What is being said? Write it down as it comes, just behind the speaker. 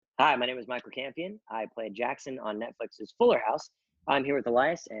Hi, my name is Michael Campion. I played Jackson on Netflix's Fuller House. I'm here with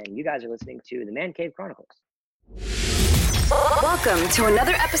Elias, and you guys are listening to the Man Cave Chronicles. Welcome to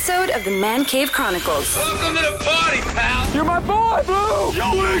another episode of the Man Cave Chronicles. Welcome to the party, pal! You're my boy, Blue!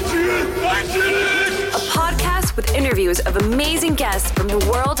 Yo, Adrian! A podcast with interviews of amazing guests from the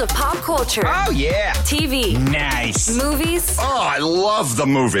world of pop culture. Oh, yeah! TV. Nice! Movies. Oh, I love the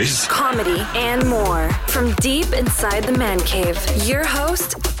movies! Comedy and more. From deep inside the Man Cave, your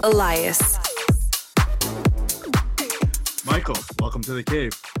host, Elias. Michael, welcome to the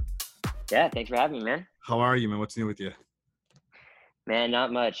cave. Yeah, thanks for having me, man. How are you, man? What's new with you? Man,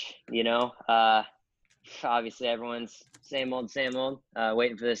 not much, Obviously, everyone's same old,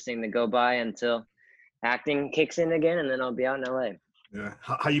 waiting for this thing to go by until acting kicks in again, and then I'll be out in LA. Yeah.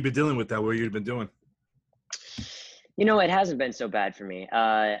 How you been dealing with that? What you been doing? It hasn't been so bad for me.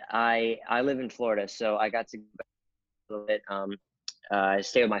 I live in Florida, so I got to go back a little bit. I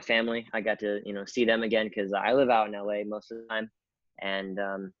stay with my family. I got to, see them again because I live out in LA most of the time. And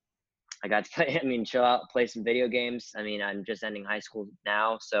I got to, chill out, play some video games. I'm just ending high school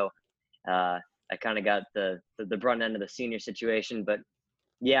now. So I kind of got the brunt end of the senior situation. But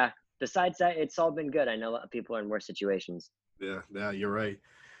yeah, besides that, it's all been good. I know a lot of people are in worse situations. Yeah, you're right.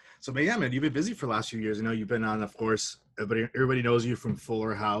 So, man, you've been busy for the last few years. You've been on, of course, everybody knows you from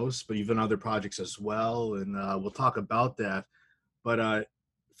Fuller House, but you've done other projects as well. And we'll talk about that. But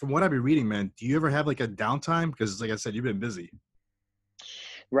from what I've been reading, man, do you ever have like a downtime? Because like I said, you've been busy.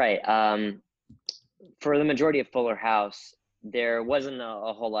 Right. For the majority of Fuller House, there wasn't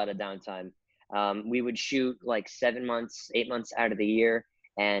a whole lot of downtime. We would shoot like 7 months, 8 months out of the year.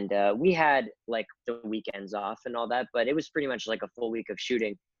 And we had like the weekends off and all that, but it was pretty much like a full week of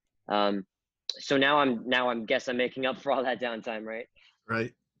shooting. So now I'm making up for all that downtime, right?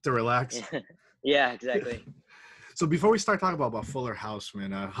 Right. To relax. Yeah, exactly. So before we start talking about Fuller House,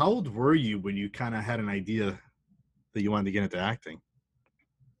 man, how old were you when you kind of had an idea that you wanted to get into acting?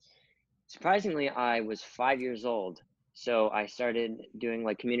 Surprisingly, I was 5 years old. So I started doing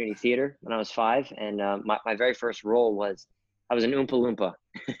like community theater when I was 5. And my very first role was, I was an Oompa Loompa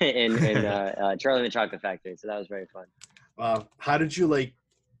in Charlie and the Chocolate Factory. So that was very fun. Wow. How did you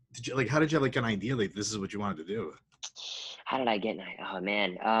how did you have like an idea like this is what you wanted to do? How did I get an idea? Oh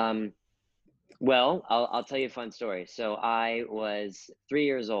man. Well, I'll tell you a fun story. So I was 3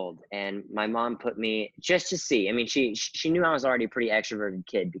 years old and my mom put me just to see. She knew I was already a pretty extroverted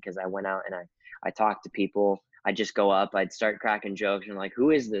kid because I went out and I talked to people. I'd just go up, I'd start cracking jokes and like,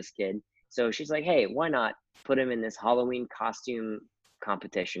 who is this kid? So she's like, hey, why not put him in this Halloween costume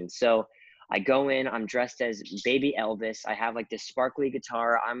competition? So I go in, I'm dressed as baby Elvis. I have like this sparkly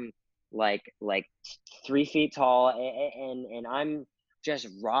guitar. I'm like 3 feet tall and I'm just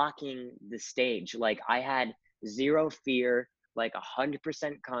rocking the stage. Like I had zero fear, like 100%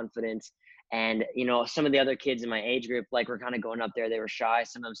 confidence. And, some of the other kids in my age group, like were kind of going up there. They were shy.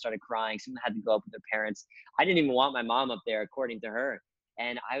 Some of them started crying. Some of them had to go up with their parents. I didn't even want my mom up there, according to her.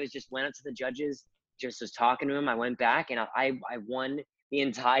 And I went up to the judges, just was talking to them. I went back and I won the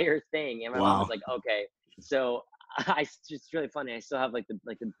entire thing. And my mom was like, okay. So it's really funny. I still have like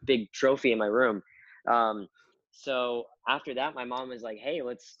the big trophy in my room. So after that, my mom was like, hey,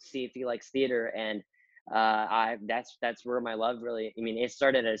 let's see if he likes theater. And that's where my love really, it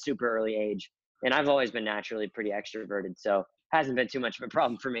started at a super early age. And I've always been naturally pretty extroverted. So hasn't been too much of a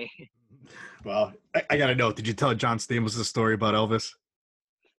problem for me. Well, I got to know, did you tell John Stamos the story about Elvis?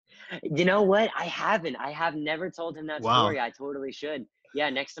 You know what? I haven't. I have never told him that story. I totally should. Yeah,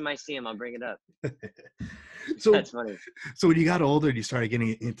 next time I see him, I'll bring it up. So that's funny. So when you got older and you started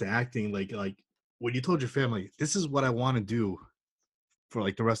getting into acting, like when you told your family, this is what I want to do for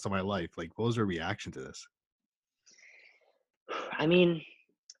like the rest of my life, like what was their reaction to this?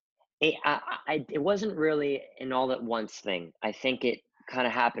 It wasn't really an all at once thing. I think it kind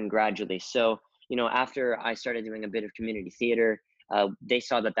of happened gradually. So, after I started doing a bit of community theater, they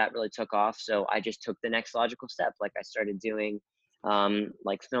saw that really took off. So I just took the next logical step. Like I started doing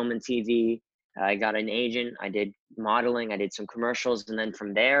like film and TV. I got an agent. I did modeling. I did some commercials. And then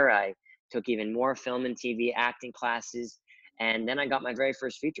from there, I took even more film and TV acting classes. And then I got my very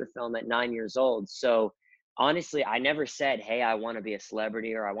first feature film at 9 years old. So honestly, I never said, hey, I want to be a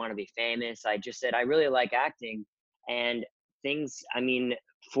celebrity or I want to be famous. I just said, I really like acting. And things,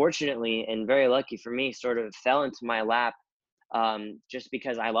 fortunately and very lucky for me, sort of fell into my lap just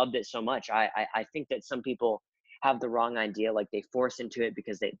because I loved it so much. I think that some people have the wrong idea, like they force into it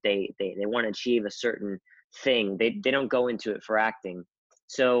because they want to achieve a certain thing. They don't go into it for acting.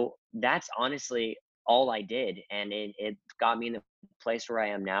 So that's honestly all I did. And it got me in the place where I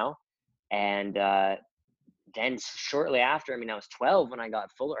am now. And then shortly after, I mean, I was 12 when I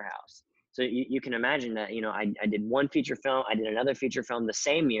got Fuller House. So you can imagine that, I did one feature film, I did another feature film the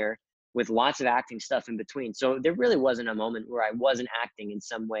same year with lots of acting stuff in between. So there really wasn't a moment where I wasn't acting in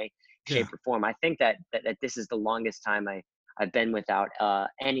some way, Yeah. shape, or form. I think that this is the longest time I've been without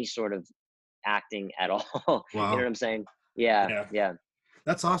any sort of acting at all. You know what Wow. I'm saying? Yeah, Yeah. yeah.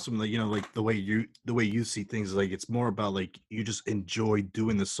 That's awesome. Like, like the way you see things, like it's more about like you just enjoy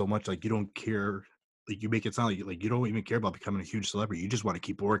doing this so much. Like you don't care. Like you make it sound like you don't even care about becoming a huge celebrity. You just want to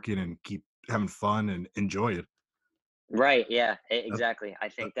keep working and keep having fun and enjoy it. Right. Yeah, That, exactly. I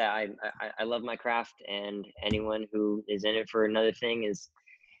that, think that I love my craft, and anyone who is in it for another thing is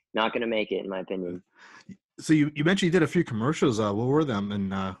not going to make it, in my uh, opinion. so you mentioned you did a few commercials. What were them? And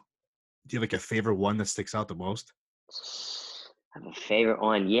do you have like a favorite one that sticks out the most? I have a favorite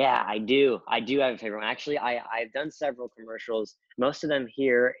one. Yeah, I do. I do have a favorite one. Actually, I've done several commercials, most of them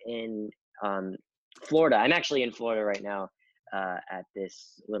here in um, Florida. I'm actually in Florida right now at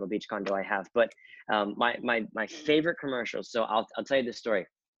this little beach condo I have. But my favorite commercial. So I'll tell you this story.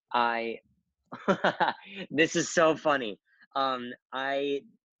 I this is so funny. I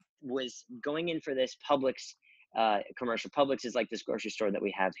was going in for this Publix commercial. Publix is like this grocery store that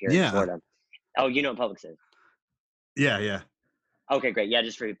we have here in Yeah, Florida. Oh, you know what Publix is? yeah. Okay, great. Yeah,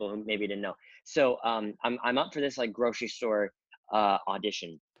 just for people who maybe didn't know. So I'm up for this like grocery store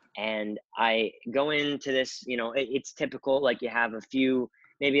audition, and I go into this. It's typical. Like you have a few,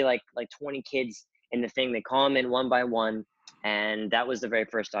 maybe like 20 kids in the thing. They call them in one by one, and that was the very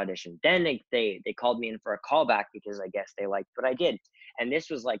first audition. Then they called me in for a callback because I guess they liked what I did, and this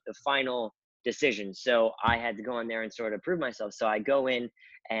was like the final decision. So I had to go in there and sort of prove myself. So I go in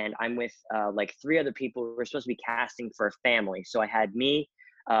and I'm with like three other people who were supposed to be casting for a family. So I had me,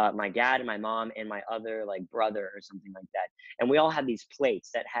 my dad, and my mom, and my other like brother or something like that. And we all had these plates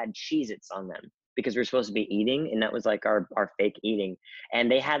that had Cheez-Its on them because we were supposed to be eating, and that was like our fake eating.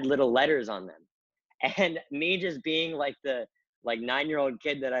 And they had little letters on them. And me just being like the like 9-year-old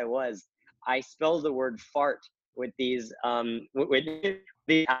kid that I was, I spelled the word fart with these with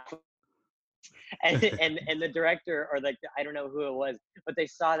these and the director or like I don't know who it was, but they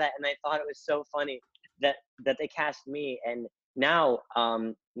saw that and I thought it was so funny that they cast me. And now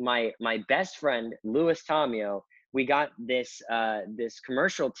my best friend Louis Tomio, we got this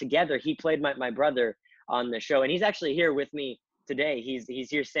commercial together. He played my brother on the show, and he's actually here with me today. He's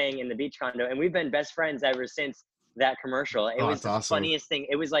here staying in the beach condo, and we've been best friends ever since that commercial. It Oh, was that's the awesome. funniest thing.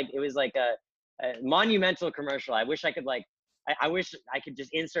 It was like a monumental commercial. I wish I could like I wish I could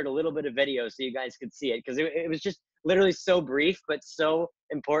just insert a little bit of video so you guys could see it, because it was just literally so brief but so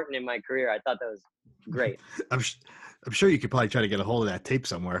important in my career. I thought that was great. I'm sh- I'm sure you could probably try to get a hold of that tape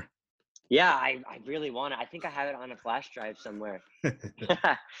somewhere. Yeah, I really want it. I think I have it on a flash drive somewhere.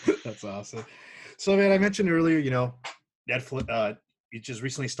 That's awesome. So, man, I mentioned earlier, Netflix. You just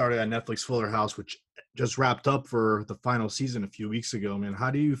recently started on Netflix Fuller House, which just wrapped up for the final season a few weeks ago. Man, how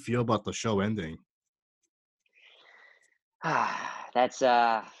do you feel about the show ending? That's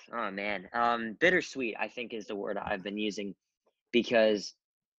oh man. Bittersweet, I think, is the word I've been using, because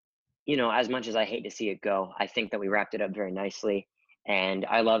as much as I hate to see it go, I think that we wrapped it up very nicely. And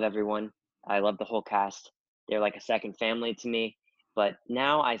I love everyone. I love the whole cast. They're like a second family to me. But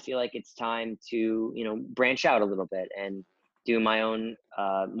now I feel like it's time to, branch out a little bit and do my own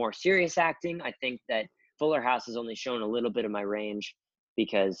more serious acting. I think that Fuller House has only shown a little bit of my range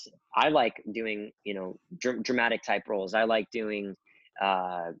because I like doing, dramatic type roles. I like doing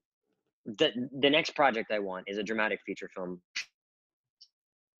uh, the next project I want is a dramatic feature film.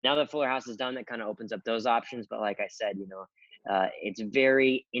 Now that Fuller House is done, that kind of opens up those options. But like I said, it's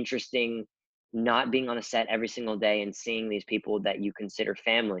very interesting not being on a set every single day and seeing these people that you consider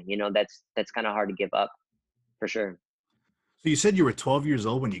family. That's kind of hard to give up, for sure. So you said you were 12 years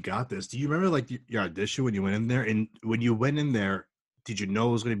old when you got this. Do you remember like your audition when you went in there? And when you went in there, did you know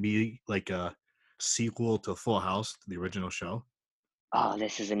it was going to be like a sequel to Full House, to the original show? Oh,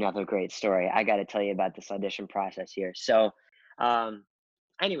 this is another great story. I got to tell you about this audition process here. So, um,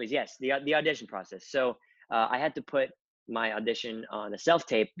 anyways, yes, the audition process. So I had to put my audition on a self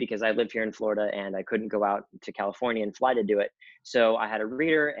tape because I live here in Florida and I couldn't go out to California and fly to do it. So I had a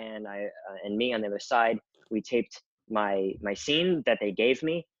reader and and me on the other side. We taped my scene that they gave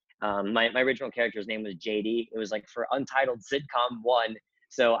me. My original character's name was JD. It was like for Untitled Sitcom One.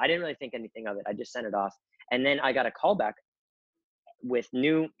 So I didn't really think anything of it. I just sent it off, and then I got a callback with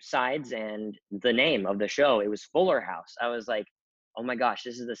new sides and the name of the show. It was Fuller House. I was like, oh my gosh,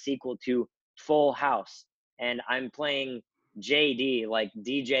 this is the sequel to Full House, and I'm playing JD, like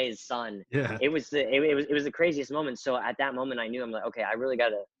DJ's son. Yeah. It was the craziest moment. So at that moment, I knew, I'm like, okay, I really got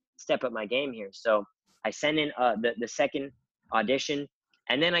to step up my game here. So I sent in the second audition,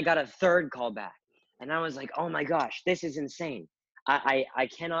 and then I got a third call back, and I was like, oh my gosh, this is insane. I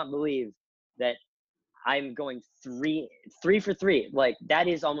cannot believe that I'm going three for three. Like, that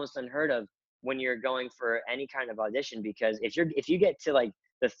is almost unheard of when you're going for any kind of audition, because if you get to like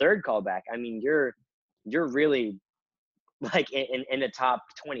the third callback, I mean, you're really like in the top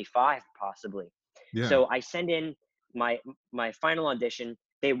 25 possibly. Yeah. So I send in my final audition.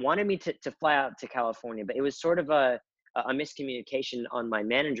 They wanted me to fly out to California, but it was sort of a miscommunication on my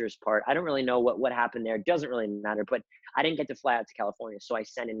manager's part. I don't really know what happened there. It doesn't really matter, but I didn't get to fly out to California. So I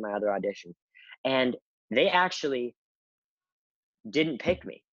sent in my other audition, and they actually didn't pick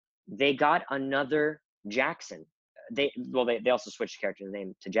me. They got another Jackson. They also switched the character's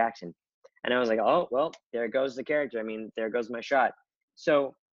name to Jackson. And I was like, oh, well, there goes the character. I mean, there goes my shot.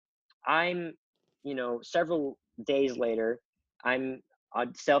 So I'm, several days later, I'm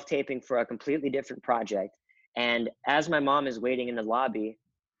self-taping for a completely different project. And as my mom is waiting in the lobby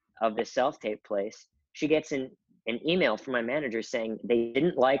of this self-tape place, she gets an email from my manager saying they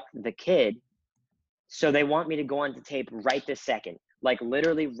didn't like the kid, so they want me to go on to tape right this second, like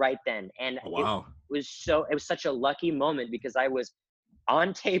literally right then. And Wow. it was such a lucky moment because I was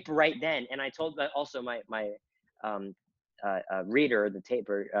on tape right then. And I told also my reader, the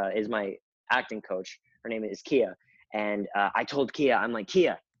taper, is my acting coach. Her name is Kia. And I told Kia, I'm like,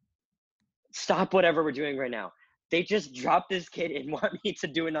 Kia, stop whatever we're doing right now. They just dropped this kid and want me to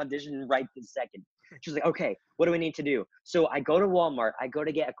do an audition right this second. She's like, okay, what do we need to do? So I go to Walmart. I go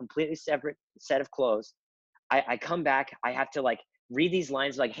to get a completely separate set of clothes. I come back. I have to like read these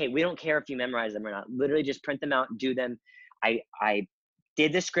lines like, hey, we don't care if you memorize them or not. Literally just print them out and do them. I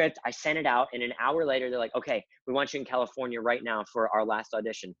did the script. I sent it out. And an hour later, they're like, okay, we want you in California right now for our last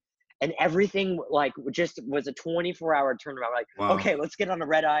audition. And everything like just was a 24-hour turnaround. Like, wow. Okay, let's get on a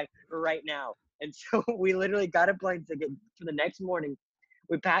red eye right now. And so we literally got a plane ticket for the next morning.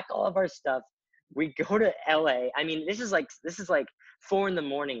 We pack all of our stuff. We go to LA. I mean, this is like 4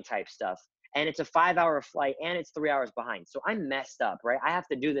 a.m. type stuff. And it's a 5-hour flight and it's 3 hours behind. So I'm messed up, right? I have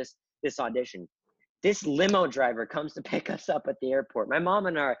to do this audition. This limo driver comes to pick us up at the airport. My mom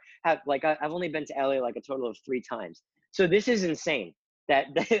and I have I've only been to LA like a total of 3 times. So this is insane that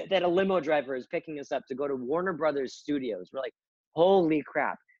a limo driver is picking us up to go to Warner Brothers Studios. We're like, holy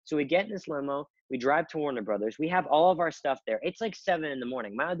crap. So we get in this limo, we drive to Warner Brothers. We have all of our stuff there. It's like 7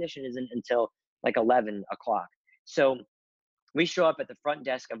 a.m. My audition isn't until like 11 o'clock. So we show up at the front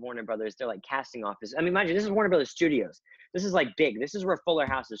desk of Warner Brothers. They're like casting office. I mean, mind you, this is Warner Brothers Studios. This is like big. This is where Fuller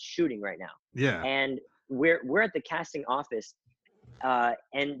House is shooting right now. Yeah. And we're at the casting office,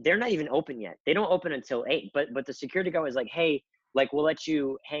 and they're not even open yet. They don't open until 8. But the security guard was like, hey, like, we'll let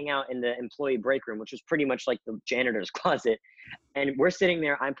you hang out in the employee break room, which was pretty much like the janitor's closet. And we're sitting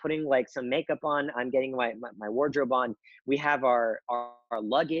there. I'm putting like some makeup on. I'm getting my wardrobe on. We have our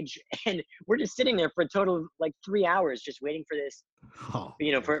luggage, and we're just sitting there for a total of like 3 hours, just waiting for this,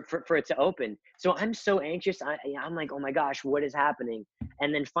 for it to open. So I'm so anxious. I'm like, oh my gosh, what is happening?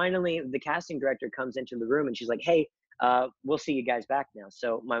 And then finally the casting director comes into the room and she's like, hey, we'll see you guys back now.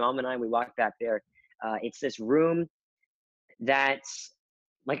 So my mom and I, we walked back there. It's this room that's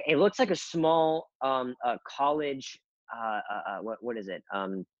like, it looks like a small college, what is it?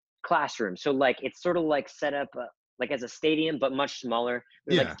 Classroom. So like, it's sort of like set up like as a stadium, but much smaller.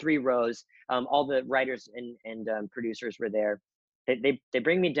 There's like 3 rows. All the writers and producers were there. They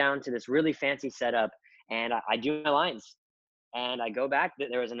bring me down to this really fancy setup, and I do my lines. And I go back.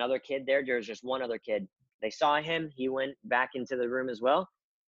 There was another kid there. There was just one other kid. They saw him. He went back into the room as well.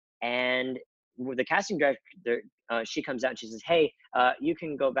 And the casting director, she comes out and she says, hey, you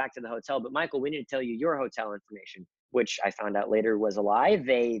can go back to the hotel, but Michael, we need to tell you your hotel information, which I found out later was a lie.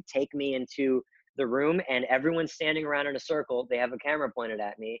 They take me into the room and everyone's standing around in a circle. They have a camera pointed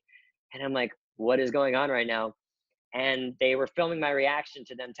at me. And I'm like, what is going on right now? And they were filming my reaction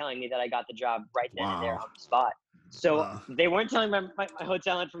to them telling me that I got the job right then and there on the spot. So they weren't telling my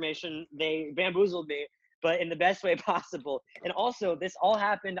hotel information. They bamboozled me, but in the best way possible. And also, this all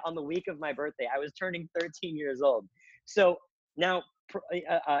happened on the week of my birthday. I was turning 13 years old. So now,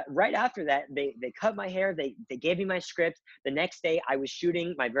 right after that, they cut my hair. They gave me my script. The next day, I was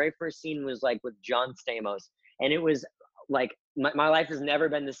shooting. My very first scene was like with John Stamos. And it was like, my life has never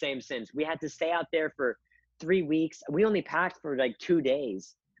been the same since. We had to stay out there for 3 weeks. We only packed for like 2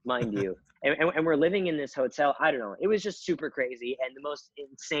 days, mind you. And we're living in this hotel. I don't know. It was just super crazy and the most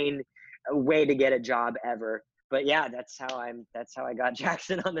insane way to get a job ever. But yeah, that's how I got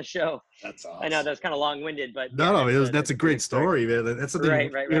Jackson on the show. That's awesome. I know that was kind of long-winded, but no, that's a great story, man. That's something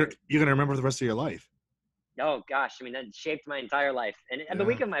right. you're gonna remember the rest of your life. Oh gosh, I mean that shaped my entire life. And the Yeah.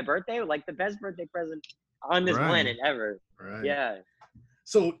 week of my birthday, like the best birthday present on this Right. planet ever. Right. Yeah.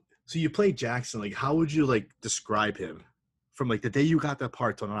 So you played Jackson. Like, how would you like describe him from like the day you got that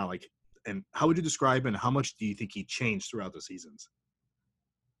part to now? Like, and how would you describe him? And how much do you think he changed throughout the seasons?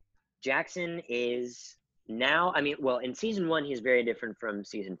 Jackson is now, I mean, well, in season 1, he's very different from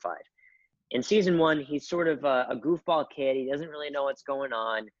season 5. In season 1, he's sort of a goofball kid. He doesn't really know what's going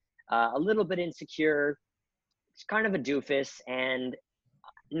on, a little bit insecure. He's kind of a doofus and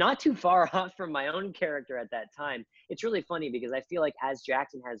not too far off from my own character at that time. It's really funny because I feel like as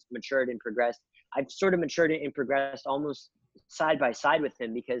Jackson has matured and progressed, I've sort of matured and progressed almost side by side with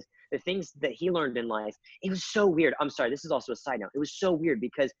him, because the things that he learned in life, it was so weird. I'm sorry, this is also a side note. It was so weird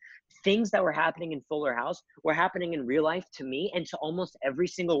because things that were happening in Fuller House were happening in real life to me and to almost every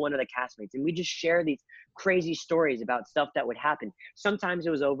single one of the castmates. And we just share these crazy stories about stuff that would happen. Sometimes it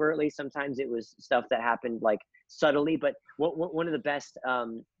was overtly, sometimes it was stuff that happened like subtly. But one of the best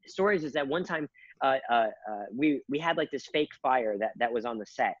stories is that one time we had like this fake fire that was on the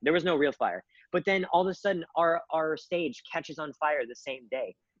set. There was no real fire, but then all of a sudden our stage catches on fire the same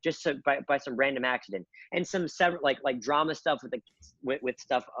day, just by some random accident. And some several like drama stuff with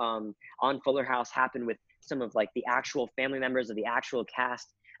stuff on Fuller House happened with some of like the actual family members of the actual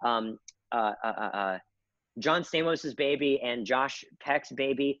cast. John Stamos's baby and Josh Peck's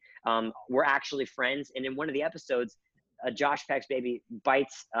baby were actually friends, and in one of the episodes, Josh Peck's baby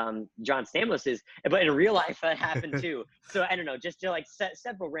bites John Stamos's, but in real life that happened too. So I don't know, just like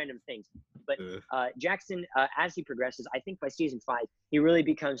several random things. But Jackson, as he progresses, I think by season 5, he really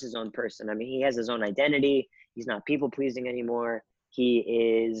becomes his own person. I mean, he has his own identity. He's not people pleasing anymore.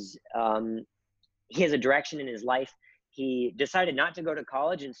 He has a direction in his life. He decided not to go to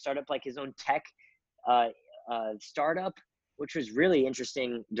college and start up like his own tech startup, which was really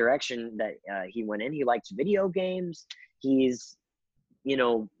interesting direction that he went in. He likes video games. He's,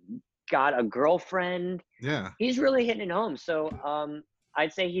 got a girlfriend. Yeah. He's really hitting it home. So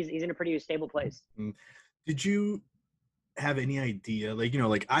I'd say he's in a pretty stable place. Did you have any idea,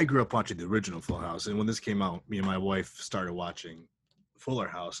 like I grew up watching the original Full House, and when this came out, me and my wife started watching Fuller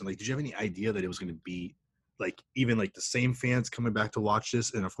House, and like, did you have any idea that it was going to be like even like the same fans coming back to watch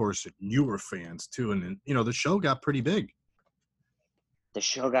this, and of course newer fans too, and then the show got pretty big. The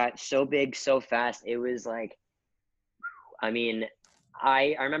show got so big so fast. It was like, I mean,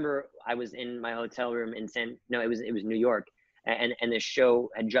 I remember I was in my hotel room in it was New York, and the show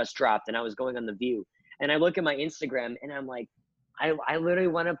had just dropped, and I was going on The View, and I look at my Instagram and I'm like, I literally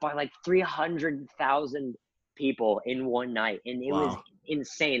went up by like 300,000 people in one night, and it was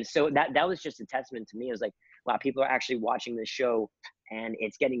insane. So that was just a testament to me. It was like, wow, people are actually watching this show and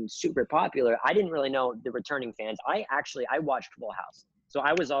it's getting super popular. I didn't really know the returning fans. I watched Full House. So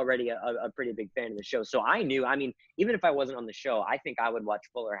I was already a pretty big fan of the show. So I knew, I mean, even if I wasn't on the show, I think I would watch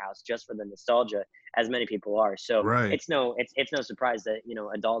Fuller House just for the nostalgia, as many people are. So it's no surprise that,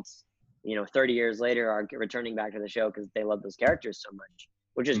 adults, 30 years later are returning back to the show because they love those characters so much,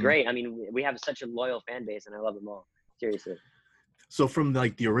 which is great. I mean, we have such a loyal fan base, and I love them all. Seriously. So from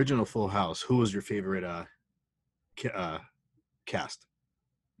like the original Full House, who was your favorite cast?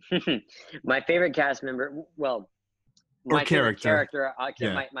 My favorite cast member, well, my favorite character. My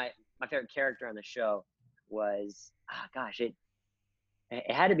favorite character on the show was,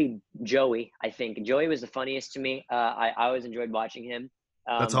 it had to be Joey. I think Joey was the funniest to me. I always enjoyed watching him.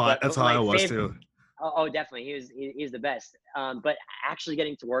 That's how I was too. Oh, definitely. He's the best. But actually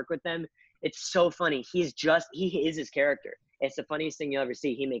getting to work with them, it's so funny. He is his character. It's the funniest thing you'll ever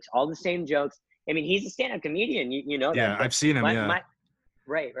see. He makes all the same jokes. I mean, he's a stand-up comedian. You know that. Yeah, I've seen him.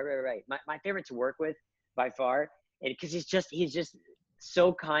 Right. My favorite to work with by far, and because he's just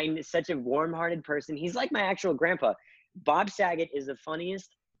so kind, such a warm-hearted person. He's like my actual grandpa. Bob Saget is the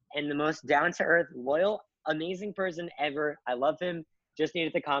funniest and the most down-to-earth, loyal, amazing person ever. I love him. Just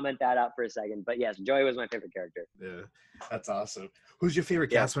needed to comment that out for a second. But yes, Joey was my favorite character. Yeah, that's awesome. Who's your favorite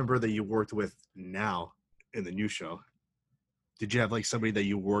cast member that you worked with now in the new show? Did you have like somebody that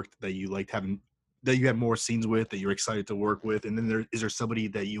you worked that you liked having, that you had more scenes with, that you're excited to work with? And then is there somebody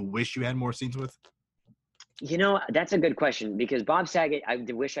that you wish you had more scenes with? That's a good question, because Bob Saget, I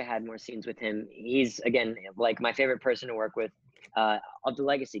wish I had more scenes with him. He's, again, like my favorite person to work with of the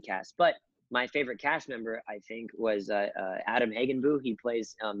Legacy cast. But my favorite cast member, I think, was Adam Hagenbu. He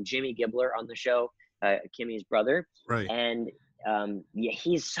plays Jimmy Gibbler on the show, Kimmy's brother. Right. And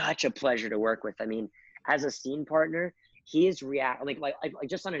he's such a pleasure to work with. I mean, as a scene partner, he is like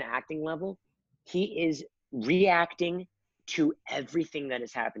just on an acting level, he is reacting to everything that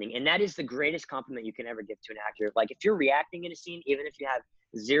is happening. And that is the greatest compliment you can ever give to an actor. Like, if you're reacting in a scene, even if you have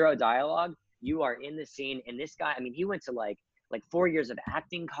zero dialogue, you are in the scene. And this guy, I mean, he went to like 4 years of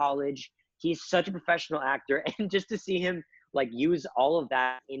acting college. He's such a professional actor. And just to see him like use all of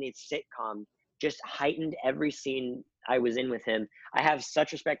that in his sitcom just heightened every scene I was in with him. I have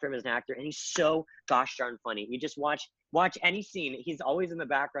such respect for him as an actor, and he's so gosh darn funny. You just watch any scene, he's always in the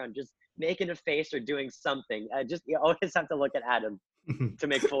background just making a face or doing something. You always have to look at Adam to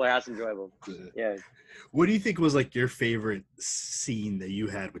make Fuller House enjoyable. Yeah. What do you think was like your favorite scene that you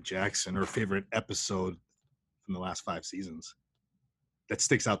had with Jackson, or favorite episode from the last 5 seasons that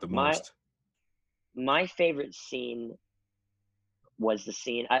sticks out the most? My favorite scene was the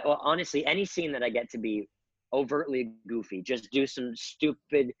scene. Well, honestly, any scene that I get to be overtly goofy, just do some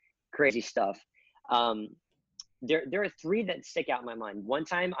stupid, crazy stuff. There are 3 that stick out in my mind. One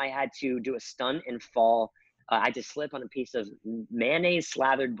time I had to do a stunt and fall. I had to slip on a piece of mayonnaise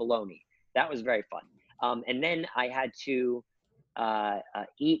slathered bologna. That was very fun. And then I had to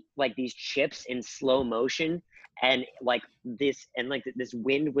eat like these chips in slow motion, and this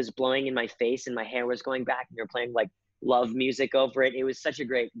wind was blowing in my face and my hair was going back, and they're playing like love music over it. It was such a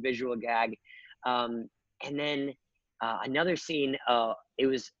great visual gag. And then another scene, it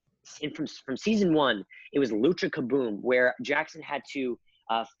was from season 1, it was Lucha Kaboom, where Jackson had to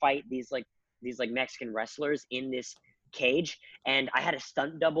fight these Mexican wrestlers in this cage, and I had a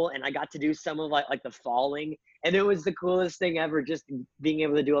stunt double, and I got to do some of like the falling, and it was the coolest thing ever, just being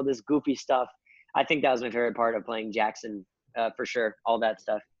able to do all this goofy stuff. I think that was my favorite part of playing Jackson, for sure, all that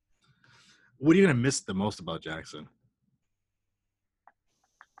stuff. What are you gonna miss the most about Jackson?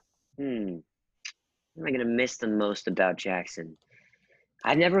 What am I gonna miss the most about Jackson?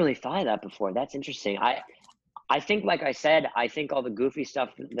 I've never really thought of that before. That's interesting. I think, like I said, I think all the goofy stuff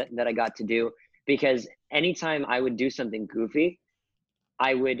that I got to do, because anytime I would do something goofy,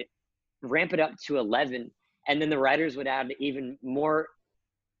 I would ramp it up to 11, and then the writers would add even more,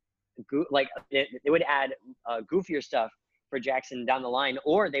 they would add goofier stuff for Jackson down the line,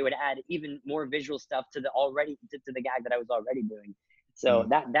 or they would add even more visual stuff to the gag that I was already doing. So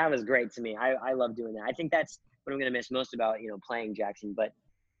that was great to me. I love doing that. I think that's what I'm gonna miss most about playing Jackson. But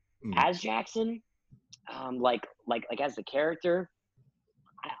as Jackson, like as the character,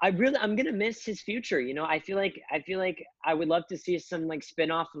 I'm gonna miss his future. I feel like I would love to see some like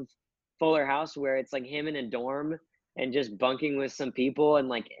spin-off of Fuller House where it's like him in a dorm and just bunking with some people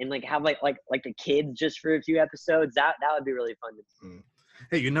and have like the kids just for a few episodes. That would be really fun to see.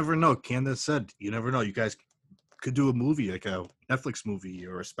 Hey, you never know. Candace said you never know. You guys could do a movie, like a Netflix movie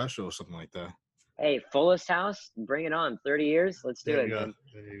or a special or something like that. Hey, Fullest House, bring it on. 30 years, let's do it, man.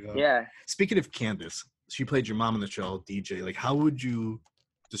 There you go. Yeah. Speaking of Candace, she played your mom on the show, DJ. Like, how would you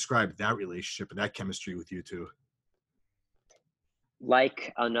describe that relationship and that chemistry with you two?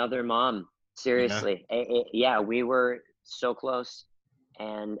 Like another mom, seriously. Yeah, we were so close,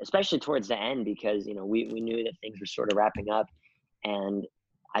 and especially towards the end, because we knew that things were sort of wrapping up, and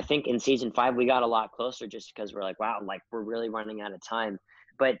I think in season 5 we got a lot closer just because we're like, wow, like we're really running out of time.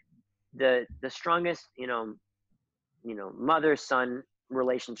 But the strongest mother-son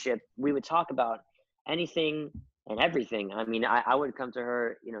relationship, we would talk about anything and everything. I mean, I would come to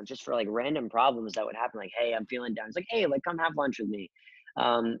her just for like random problems that would happen, like, hey, I'm feeling down. It's like, hey, like come have lunch with me.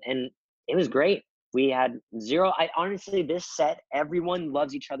 And it was great. We had zero. Honestly, this set, everyone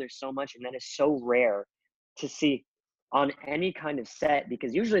loves each other so much, and that is so rare to see on any kind of set,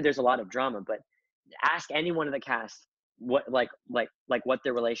 because usually there's a lot of drama. But ask any one of the cast what what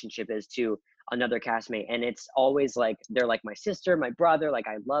their relationship is to another castmate, and it's always like they're like my sister, my brother, like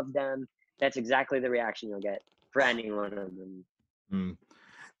I love them. That's exactly the reaction you'll get for any one of them.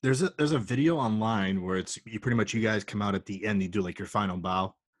 There's a video online where it's you guys come out at the end, you do like your final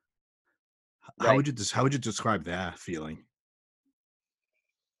bow. Right. How would you describe that feeling?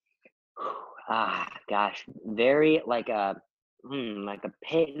 Gosh, very like a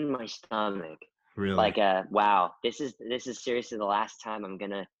pit in my stomach. Really? Like wow, this is seriously the last time I'm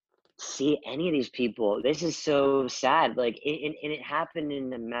gonna see any of these people. This is so sad. Like it happened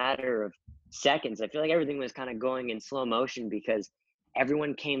in a matter of seconds. I feel like everything was kind of going in slow motion because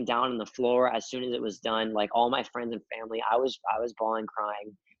everyone came down on the floor as soon as it was done. Like all my friends and family, I was bawling,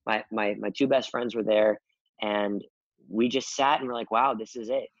 crying. My 2 best friends were there, and we just sat and we're like, wow, this is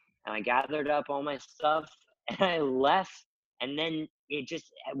it. And I gathered up all my stuff and I left, and then it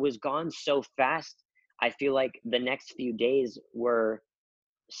was gone so fast. I feel like the next few days were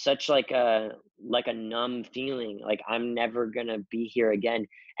such like a numb feeling, like I'm never gonna be here again.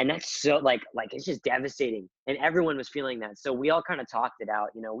 And that's so like it's just devastating, and everyone was feeling that. So we all kind of talked it out,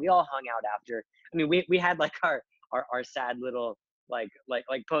 we all hung out after. I mean, we had like our sad little like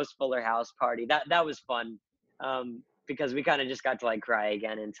post Fuller House party. That was fun, because we kind of just got to like cry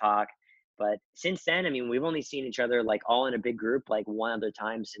again and talk. But since then, I mean, we've only seen each other like all in a big group like one other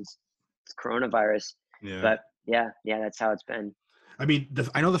time since coronavirus. Yeah. But yeah, that's how it's been. I mean,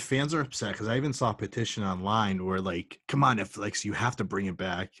 I know the fans are upset because I even saw a petition online where like, come on, Netflix, you have to bring it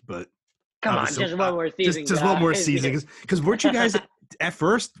back. But Come on, obviously, just one more season, just one more guys. season. Because weren't you guys at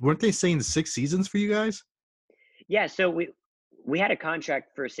first? Weren't they saying 6 seasons for you guys? Yeah, so we had a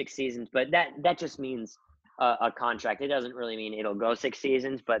contract for 6 seasons, but that just means a contract. It doesn't really mean it'll go 6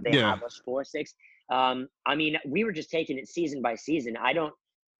 seasons, but they Yeah. have us for 6. I mean, we were just taking it season by season. I don't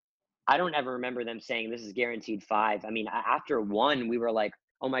ever remember them saying this is guaranteed 5. I mean, after 1, we were like,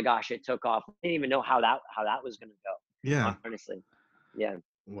 oh my gosh, it took off. We didn't even know how that was going to go. Yeah. Honestly, yeah.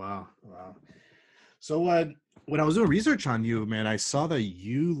 Wow. So when I was doing research on you, man, I saw that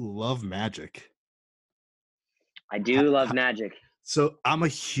you love Magic. I do love Magic. So I'm a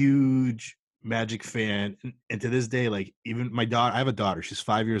huge Magic fan, and to this day, like even my daughter, I have a daughter. She's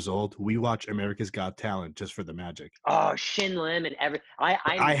 5 years old. We watch America's Got Talent just for the Magic. Oh, Shin Lim and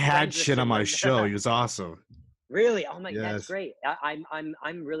I had Shin on my show. He was awesome. Really? Oh my, Yes. that's great.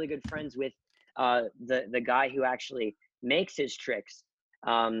 I'm really good friends with the guy who actually makes his tricks.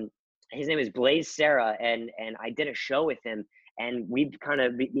 His name is Blaze Sarah, and I did a show with him, and we kind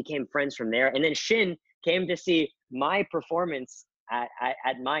of became friends from there. And then Shin came to see my performance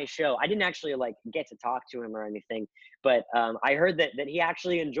at my show. I didn't actually like get to talk to him or anything, but I heard that he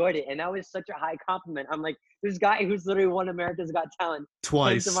actually enjoyed it, and that was such a high compliment. I'm like, this guy who's literally won America's Got Talent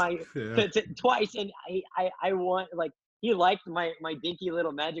Twice. came to twice, and I want, like, he liked my dinky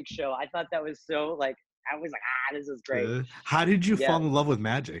little Magic show. I thought that was so, like, I was like, this is great. How did you fall in love with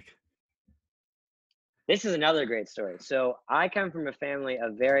Magic? This is another great story. So I come from a family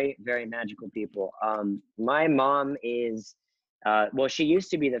of very, very magical people. My mom is, well, she used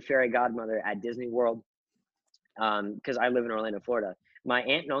to be the fairy godmother at Disney World, because I live in Orlando, Florida. My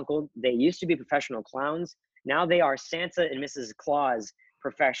aunt and uncle, they used to be professional clowns. Now they are Santa and Mrs. Claus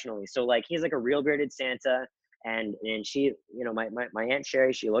professionally. So like, he's like a real bearded Santa, and she, you know, my Aunt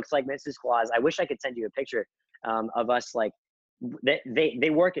Sherry, she looks like Mrs. Claus. I wish I could send you a picture of us. Like, they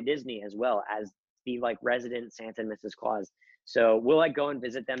work at Disney as well as the like resident Santa and Mrs. Claus. So we'll like go and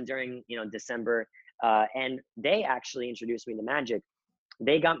visit them during, you know, December. And they actually introduced me to Magic.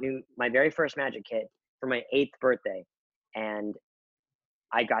 They got me my very first Magic kit for my 8th birthday. And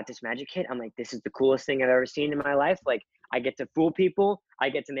I got this Magic kit. I'm like, this is the coolest thing I've ever seen in my life. Like, I get to fool people. I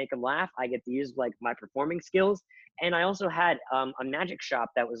get to make them laugh. I get to use like my performing skills. And I also had a Magic shop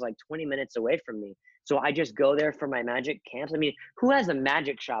that was like 20 minutes away from me. So I just go there for my Magic camps. I mean, who has a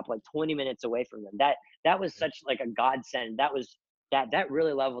Magic shop like 20 minutes away from them? That was such like a godsend. That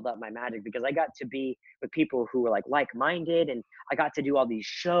really leveled up my Magic, because I got to be with people who were like-minded, and I got to do all these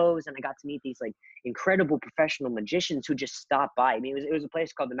shows, and I got to meet these like incredible professional magicians who just stopped by. I mean, it was a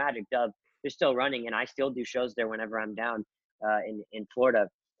place called the Magic Dove. They're still running, and I still do shows there whenever I'm down in Florida.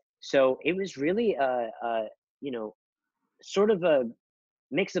 So it was really you know, sort of a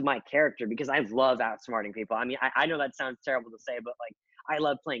mix of my character, because I love outsmarting people. I mean, I know that sounds terrible to say, but like, I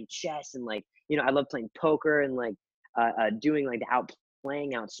love playing chess, and like, you know, I love playing poker, and like doing like the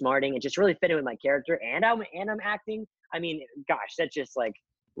outplaying, outsmarting. It just really fit in with my character, and I'm acting. I mean, gosh, that's just like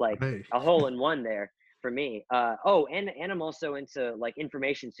Hey. a hole in one there for me. Oh, and I'm also into like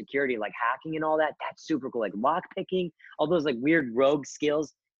information security, like hacking and all that. That's super cool. Like lock picking, all those like weird rogue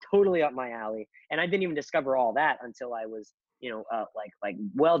skills, totally up my alley. And I didn't even discover all that until I was, you know, like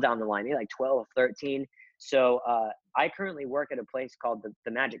well down the line, maybe like 12, 13. So I currently work at a place called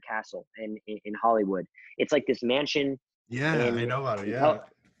the Magic Castle in Hollywood. It's like this mansion. Yeah, I know about it. Yeah. Oh,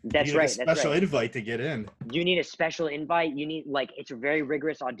 that's you need right. a That's special right. invite to get in. You need a special invite. You need, like, it's a very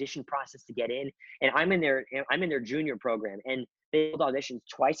rigorous audition process to get in. And I'm in their junior program, and they hold auditions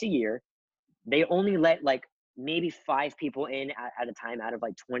twice a year. They only let like maybe 5 people in at a time out of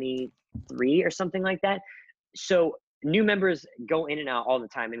like 23 or something like that. So new members go in and out all the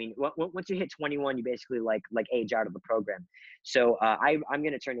time. I mean, once you hit 21, you basically like age out of the program. So I'm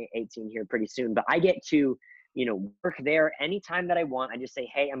going to turn 18 here pretty soon, but I get to, you know, work there anytime that I want. I just say,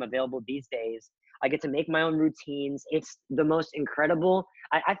 hey, I'm available these days. I get to make my own routines. It's the most incredible.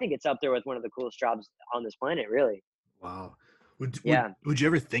 I think it's up there with one of the coolest jobs on this planet, really. Wow. Would you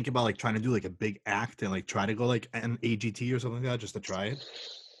ever think about like trying to do like a big act and like try to go like an AGT or something like that just to try it?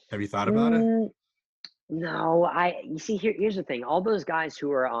 Have you thought about it? No, you see, here's the thing. All those guys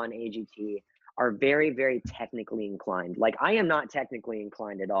who are on AGT are very, very technically inclined. Like, I am not technically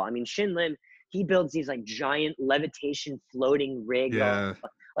inclined at all. I mean, Shin Lim, he builds these like giant levitation floating rig. Yeah.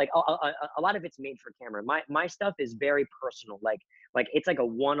 Like a lot of it's made for camera. My stuff is very personal. Like it's like a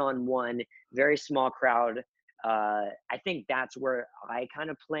one-on-one, very small crowd. I think that's where I kind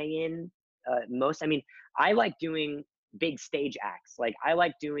of play in. most. I mean, I like doing big stage acts. Like I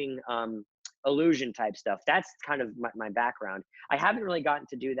like doing illusion type stuff. That's kind of my background. I haven't really gotten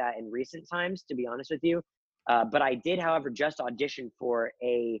to do that in recent times, to be honest with you. But I did, however, just audition for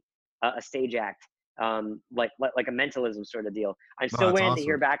a stage act, like a mentalism sort of deal. I'm still waiting to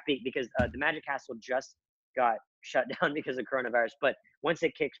hear back because the Magic Castle just got shut down because of coronavirus. But once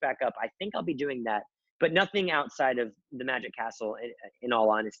it kicks back up, I think I'll be doing that. But nothing outside of the Magic Castle, in all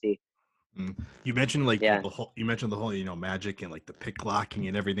honesty. You mentioned you mentioned the whole magic and like the pick locking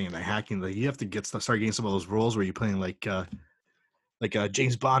and everything and the hacking. Like you have to start getting some of those roles where you're playing like a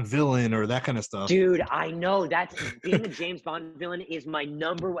James Bond villain or that kind of stuff. Dude, I know that's being a James Bond villain is my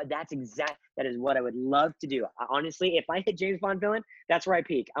number one. That is what I would love to do. Honestly, if I hit James Bond villain, that's where I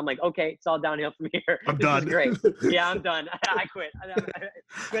peak. I'm like, okay, it's all downhill from here. I'm done. Is great. Yeah, I'm done. I quit. I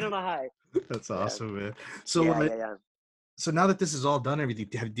quit on a high. That's awesome, man. So So now that this is all done, everything,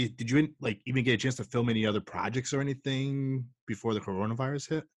 did you like even get a chance to film any other projects or anything before the coronavirus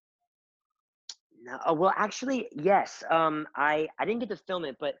hit? No, well, actually, yes. I didn't get to film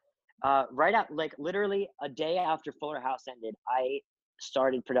it, but right out, like literally a day after Fuller House ended, I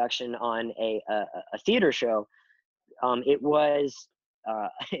started production on a theater show. It was a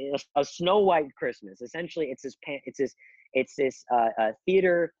Snow White Christmas. Essentially, it's this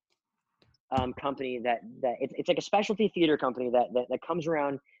theater company that it's like a specialty theater company that comes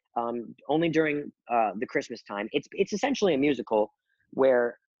around only during the Christmas time. It's essentially a musical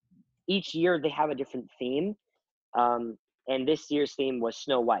where each year they have a different theme, and this year's theme was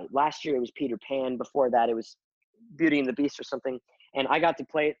Snow White. Last year it was Peter Pan. Before that it was Beauty and the Beast or something. And I got to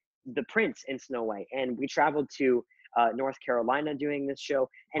play the prince in Snow White. And we traveled to North Carolina doing this show.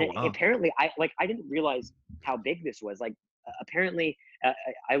 And apparently I didn't realize how big this was. Like apparently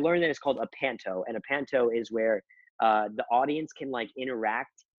I learned that it's called a panto, and a panto is where the audience can like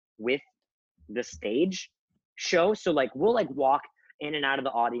interact with the stage show. So like we'll like walk in and out of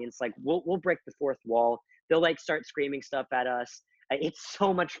the audience, like we'll break the fourth wall. They'll like start screaming stuff at us. It's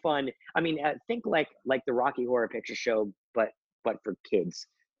so much fun. I mean, think like the Rocky Horror Picture Show, but for kids.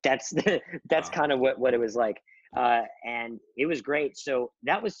 That's kind of what it was like, and it was great. So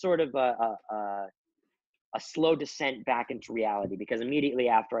that was sort of a slow descent back into reality, because immediately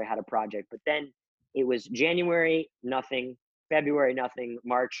after I had a project, but then it was January, nothing, February, nothing,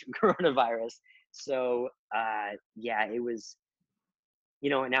 March, coronavirus. So it was,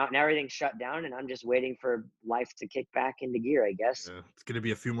 now everything's shut down, and I'm just waiting for life to kick back into gear, I guess. Yeah, it's going to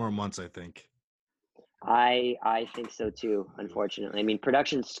be a few more months, I think. I think so too, unfortunately. I mean,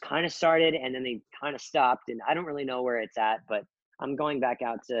 production's kind of started and then they kind of stopped, and I don't really know where it's at, but I'm going back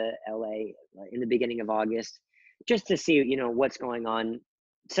out to LA in the beginning of August just to see, what's going on.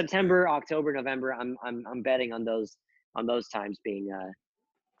 September, October, November, I'm betting on those times being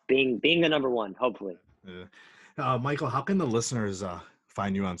the number one, hopefully. Yeah. Michael, how can the listeners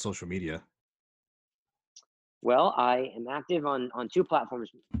find you on social media? Well, I am active on two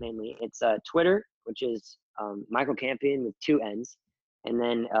platforms mainly. It's Twitter, which is Michael Campion with 2 N's, and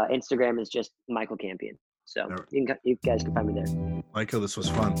then Instagram is just Michael Campion. So you guys can find me there. Michael, this was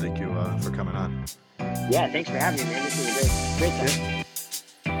fun. Thank you for coming on. Yeah, thanks for having me, man. This was a great time.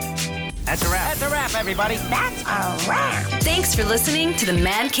 That's a wrap. That's a wrap, everybody. That's a wrap. Thanks for listening to the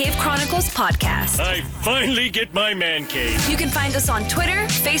Man Cave Chronicles podcast. I finally get my man cave. You can find us on Twitter,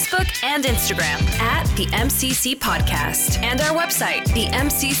 Facebook, and Instagram at the MCC Podcast, and our website,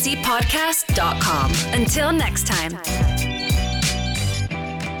 themccpodcast.com. Until next time.